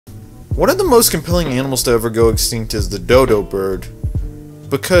One of the most compelling animals to ever go extinct is the dodo bird,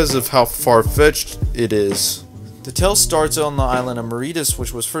 because of how far-fetched it is. The tale starts on the island of Mauritius,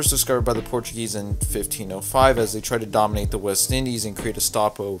 which was first discovered by the Portuguese in 1505 as they tried to dominate the West Indies and create a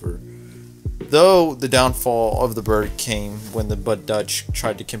stopover. Though the downfall of the bird came when the Dutch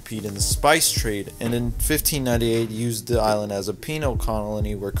tried to compete in the spice trade, and in 1598 used the island as a penal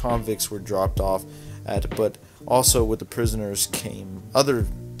colony where convicts were dropped off at, but also with the prisoners came other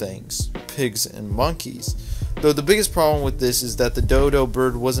things, pigs and monkeys. Though the biggest problem with this is that the dodo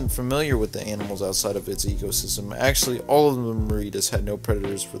bird wasn't familiar with the animals outside of its ecosystem. Actually, all of the Mauritius had no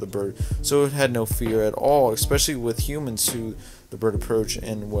predators for the bird, so it had no fear at all, especially with humans who the bird approached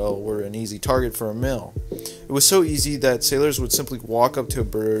and, well, were an easy target for a meal. It was so easy that sailors would simply walk up to a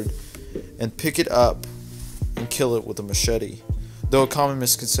bird and pick it up and kill it with a machete. Though a common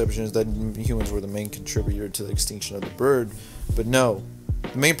misconception is that humans were the main contributor to the extinction of the bird, but no.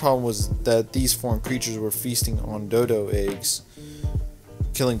 The main problem was that these foreign creatures were feasting on dodo eggs,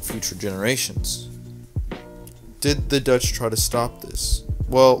 killing future generations. Did the Dutch try to stop this?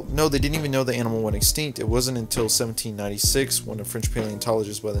 Well, no, they didn't even know the animal went extinct. It wasn't until 1796 when a French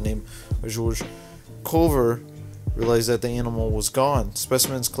paleontologist by the name of Georges Cuvier realized that the animal was gone.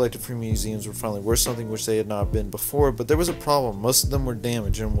 Specimens collected from museums were finally worth something which they had not been before, but there was a problem. Most of them were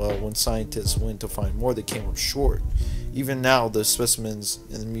damaged, and well, when scientists went to find more, they came up short. Even now, the specimens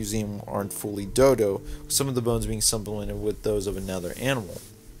in the museum aren't fully dodo, with some of the bones being supplemented with those of another animal.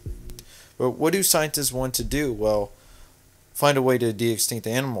 But what do scientists want to do? Well, find a way to de-extinct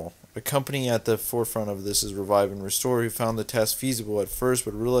the animal. A company at the forefront of this is Revive and Restore, who found the task feasible at first,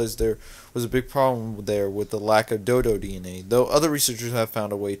 but realized there was a big problem there with the lack of dodo DNA, though other researchers have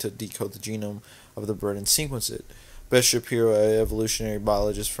found a way to decode the genome of the bird and sequence it. Bess Shapiro, an evolutionary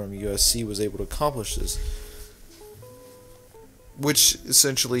biologist from USC, was able to accomplish this, which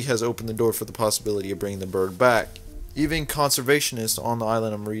essentially has opened the door for the possibility of bringing the bird back. Even conservationists on the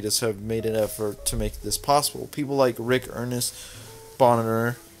island of Mauritius have made an effort to make this possible. People like Rick Ernest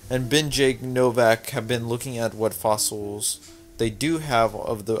Bonner and Ben Jake Novak have been looking at what fossils they do have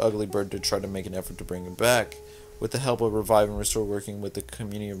of the ugly bird to try to make an effort to bring it back. With the help of Revive and Restore, working with the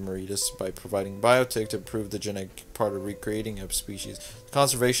community of Mauritius by providing biotech to improve the genetic part of recreating a species,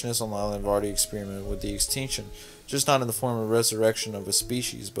 conservationists on the island have already experimented with the extinction, just not in the form of resurrection of a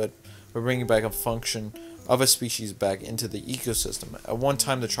species, but by bringing back a function of a species back into the ecosystem. At one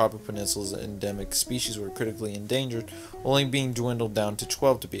time, the tropic peninsula's endemic species were critically endangered, only being dwindled down to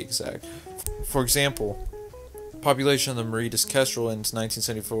 12 to be exact. For example, the population of the Mauritius kestrel in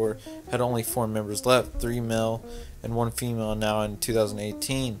 1974 had only 4 members left, 3 male and 1 female. Now in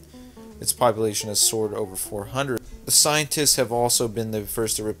 2018, its population has soared over 400. The scientists have also been the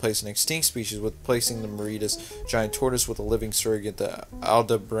first to replace an extinct species, with placing the Mauritius giant tortoise with a living surrogate, the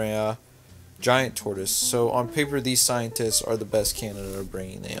Aldabra giant tortoise. So on paper, these scientists are the best candidate of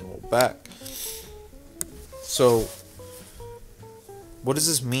bringing the animal back. So what does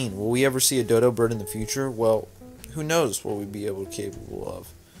this mean? Will we ever see a dodo bird in the future? Well, who knows what we'd be capable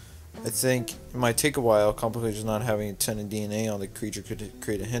of. I think it might take a while. Complications not having a ton of DNA on the creature could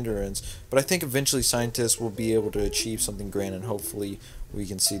create a hindrance, but I think eventually scientists will be able to achieve something grand, and hopefully we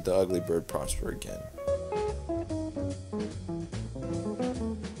can see the ugly bird prosper again.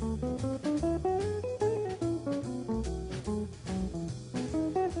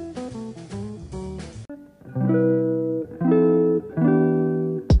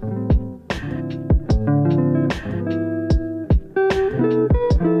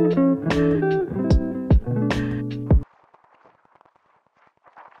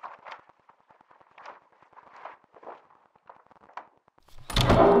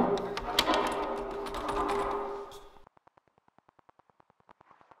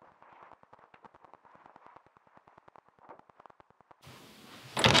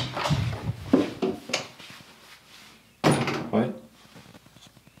 What?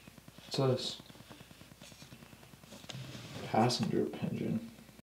 What's this? Passenger pigeon.